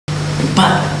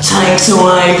but takes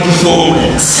away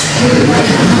performance.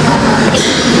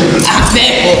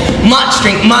 Therefore, much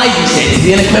drink may be said to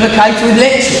be an equivocator with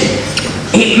lecturing.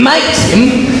 It makes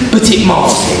him, but it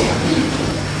mars him.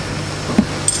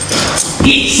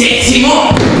 It sets him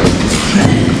off.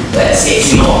 That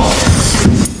sets him off.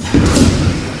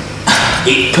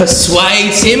 It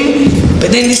persuades him,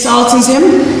 but then disheartens him.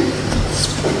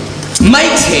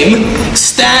 Makes him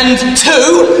stand to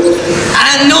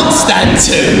and not stand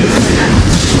to.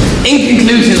 In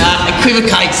conclusion, that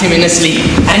equivocates him in his sleep,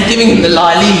 and giving him the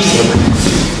lie leaves him.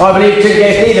 I believe King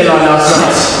gave me the lie last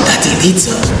night. That he did,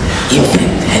 sir. In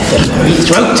fact, had the very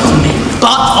throat on me.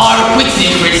 But I acquitted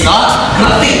him for his start, and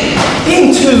I think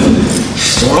being too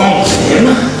strong for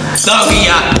him, though he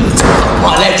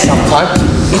my legs sometimes,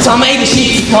 it's I made a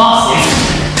shift to cast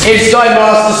him. It's time,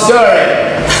 Master, stirring.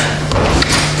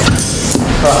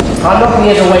 I'm knocking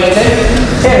at the waiting.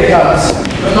 Here it comes.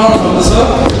 Good morning, sir.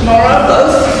 Tomorrow,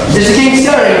 both. Is the king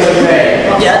stirring with me?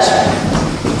 Not yet.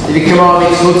 Did he command me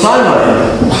to full time on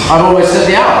him? I've always set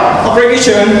the hour. I'll bring you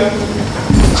to him.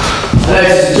 I know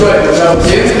this is enjoyable, don't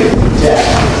you? Yeah.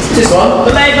 This one?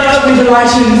 The labour open to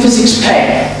light in physics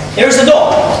pay. Here's the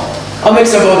door. I'll make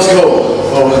some bones call.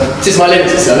 Or, 'tis my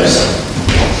limited service.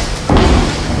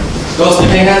 Got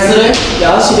sleeping hands today?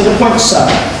 Yes, he did a point, sir.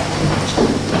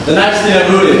 The night's dinner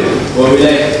rudely, were we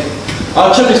late.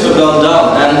 Our chimneys were blown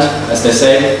down and, as they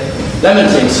say,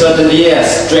 lamenting heard in the air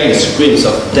strange screams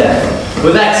of death,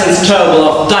 with accents terrible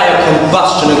of dire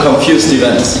combustion and confused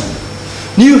events.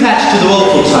 New hatch to the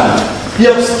woeful time,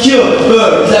 the obscure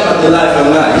bird clamoured the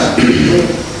lifelong night.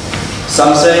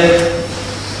 Some say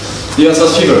the earth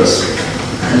was feverish,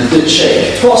 and it did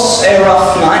shake. 'Twas a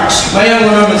rough night. My young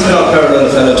moments were not parallel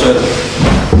fellow to it.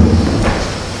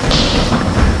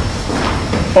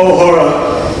 Oh, horror.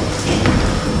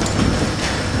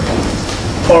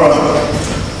 Horror.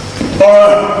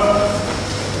 Horror.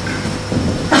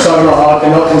 Sorry, my heart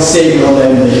cannot conceive nor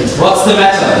envy. What's the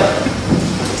matter?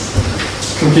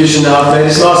 Confucian now made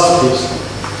his masterpiece.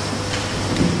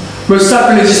 Most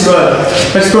sacrilegious murder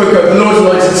has broke up the Lord's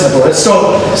anointed temple and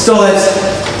stole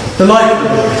the life of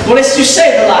it. What is to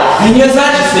say the life? In your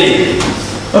majesty!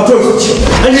 Approach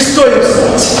and destroy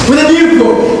yourselves with a new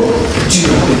book. Do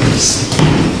not be peace.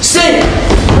 Sing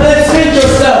and then speak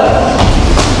yourself.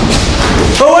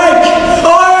 Awake!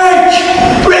 Awake!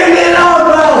 Bring me an hour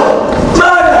bell!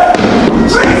 Murder!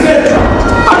 Treason!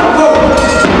 Unquote!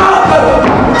 Marco!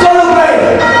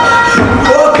 Tolerate!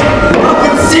 Look up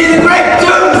and see the great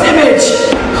doom's image!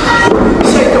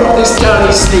 Take off this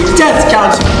journey sleep, death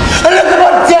counter, and look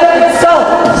upon death itself!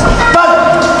 But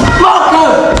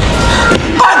Marco!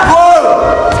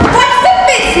 What's the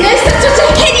business that such a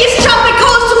hideous trumpet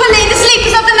calls to allay the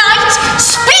sleepers of the night?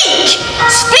 Speak!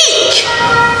 Speak!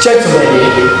 Gentle lady,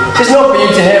 it is not for you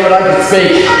to hear what I can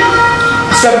speak.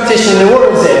 This repetition in the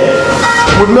woman's ear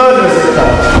would murder as it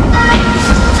fell.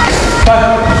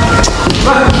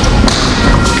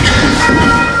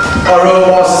 Our royal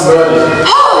master's murdered.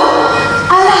 Oh!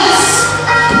 Alas!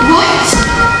 What?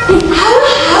 In our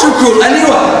house? To cruel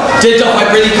anyone! Did not I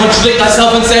really contradict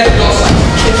myself and say it was?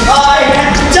 If I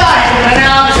had died in an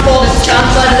hour before this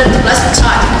chance, I'd lived a blessed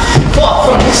time. For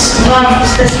from this moment,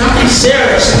 there's nothing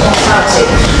serious in mortality.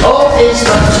 All is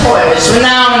but toys.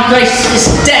 Renown and grace is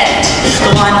dead.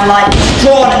 The wine of life is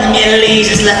drawn, and the mere lees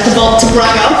is left the vault to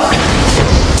brag of.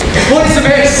 What is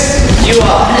amiss? You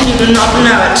are, and you do not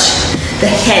know it. The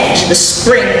head, the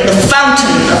spring, the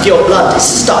fountain of your blood is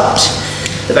stopped.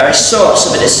 The very source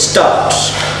of it is stopped.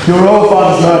 Your royal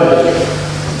father's murdered.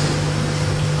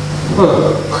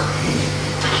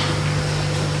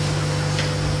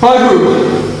 By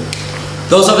whom?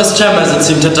 Those of his chambers, it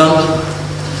seemed to have done.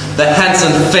 Their hands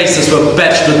and faces were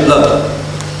batched with blood.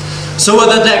 So were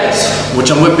their daggers,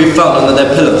 which would be found under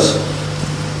their pillows.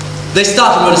 They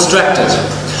started and were distracted.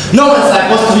 No man's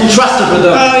life was to be trusted with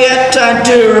them. Oh, yet I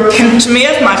do repent me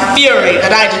of my fury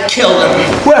that I did kill them.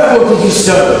 Wherefore did you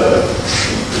so?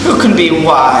 Who can be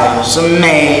wise,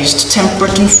 amazed,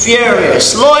 temperate and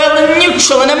furious, loyal and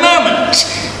neutral in a moment?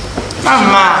 Oh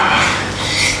man,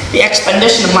 the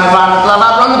expedition of my violent love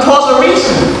outrun the pause of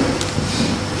reason.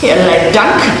 Here lay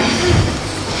Duncan,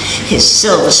 his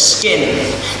silver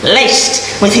skin,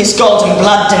 laced with his golden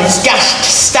blood, and his gashed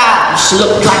stabs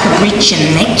looked like a breach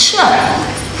in nature.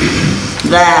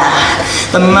 There,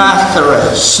 the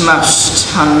murderers most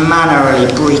unmannerly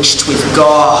breached with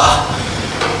gore.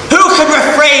 Who could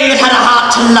refrain that had a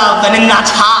heart to love, and in that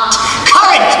heart,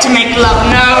 courage to make love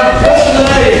known?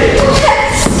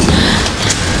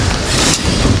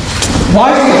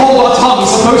 Why do we hold our tongues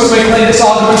opposed to make this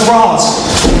argument for ours?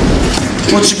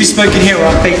 What should be spoken here,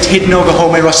 our fate hidden over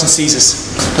home may rush and seize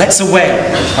us. Let's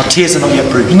away, our tears are not yet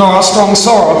brewed. Nor our strong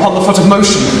sorrow upon the foot of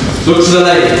motion. Look to the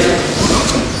lady.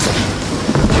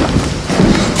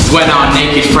 When our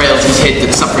naked frailties hid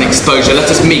that suffer an exposure, let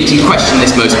us meet and question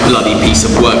this most bloody piece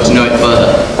of work to know it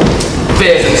further.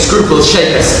 Fears and scruples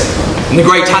shake us. In the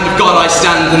great hand of God I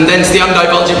stand, and thence the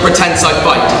undivulgent pretence I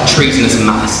fight, treasonous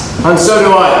malice. And so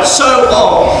do I. So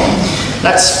all.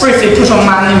 Let's briefly put on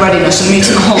manly readiness and meet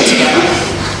in the hall together.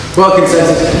 Well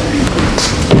consented.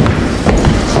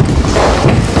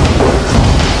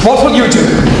 What will you do?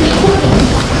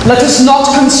 Let us not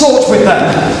consort with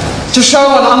them. To show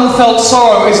an unfelt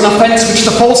sorrow is an offence which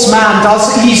the false man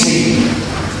does easy.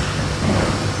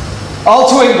 All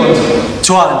to England.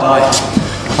 To Ireland,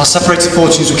 aye. Our separated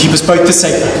fortunes will keep us both the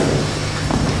safer.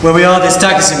 Where we are, there's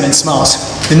daggers in men's smiles.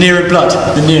 The nearer blood,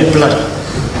 the nearer bloody.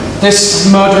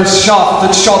 This murderous shaft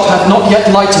that shot hath not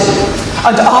yet lighted,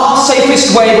 and our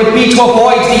safest way would be to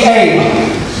avoid the aim.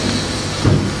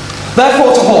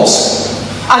 Therefore to horse,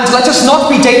 and let us not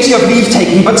be dainty of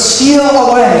leave-taking, but steal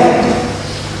away.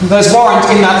 There's warrant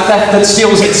in that theft that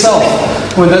steals itself,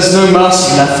 when there's no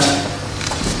mercy left.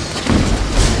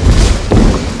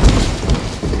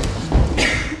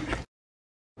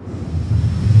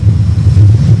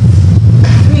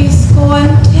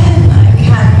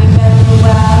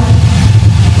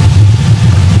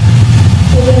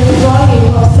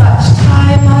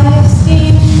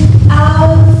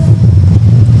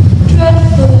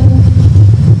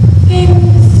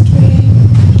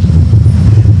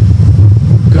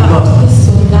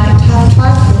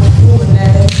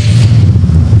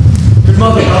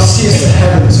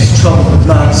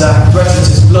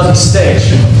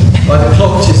 Stage, by the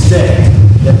clock 'tis day,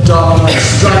 yet dark night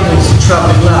strangles the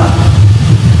travelling lamp.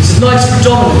 Is it night's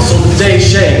predominance or the day's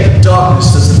shade that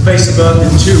darkness does the face of earth in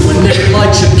two when naked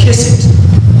light should kiss it?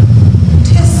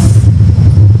 'Tis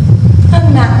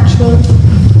unnatural,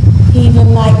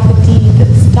 even like the deed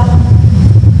that's done.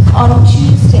 On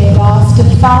Tuesday last, a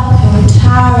falcon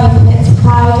towering in its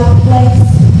pride of place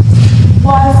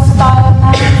was by a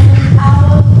man an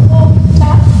hour walked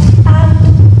at and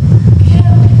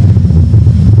killed.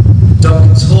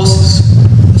 Duncan's horses,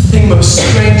 the thing most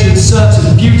strange and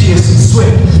certain, beauteous and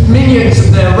swift, minions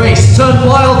of their race, turned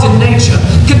wild in nature,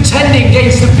 contending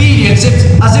against obedience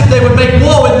as if they would make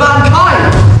war with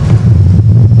mankind.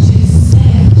 'Tis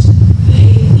said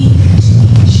they eat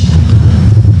each other.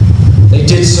 They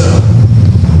did so,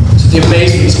 to the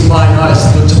amazement of mine eyes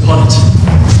that looked upon it.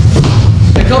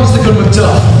 Here comes the good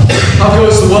Macduff. How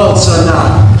goes the world, sir,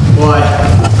 now? Why,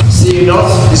 see you not?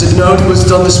 Is it known who has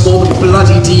done this mortal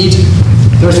bloody deed?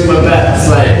 There was Macbeth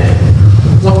slain.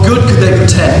 What good could they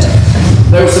pretend?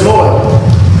 There was the boy,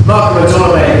 Malcolm and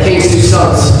Donovan, and King's two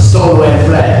sons, stole away and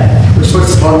fled, which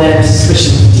puts upon them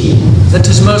suspicion of deed. Then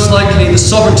 'tis most likely the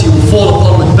sovereignty will fall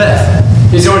upon Macbeth.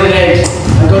 He's already named,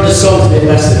 and got his soul to be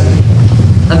invested.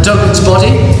 And Duncan's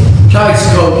body? Carried to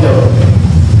Coldkill,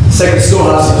 the sacred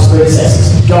storehouse of his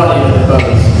princesses, guardian of the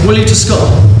bones. Will you to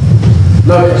Scotland?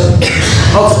 No question.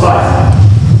 I'll to fight.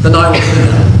 Then I will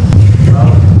thither.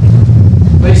 Well,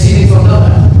 but you see things not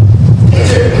done.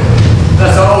 Two.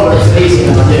 That's our older, it's easier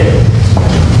than I do.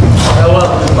 Farewell,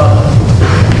 good brother.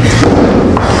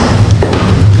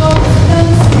 God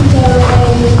sends them go away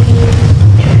with you,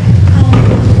 and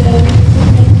with those who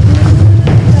make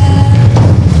you there.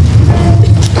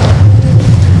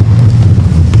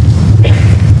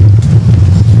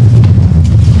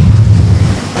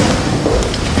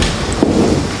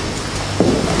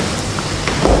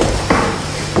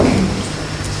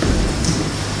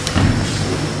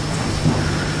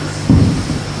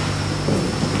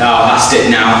 Thou hast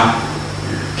it now.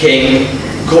 King,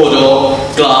 Cawdor,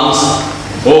 Glamis,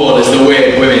 all as the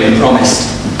weird women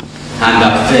promised. And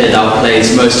I fear thou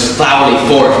playest most foully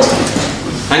for it.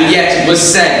 And yet it was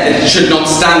said that it should not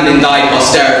stand in thy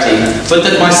posterity, but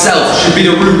that myself should be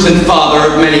the root and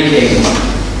father of many kings.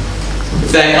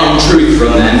 If there come truth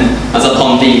from them, as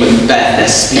upon thee, Macbeth, their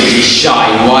speeches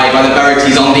shine, why, by the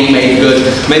verities on thee made good,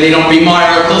 may they not be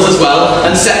my oracles as well,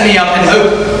 and set me up in hope?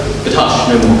 But hush,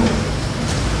 no more.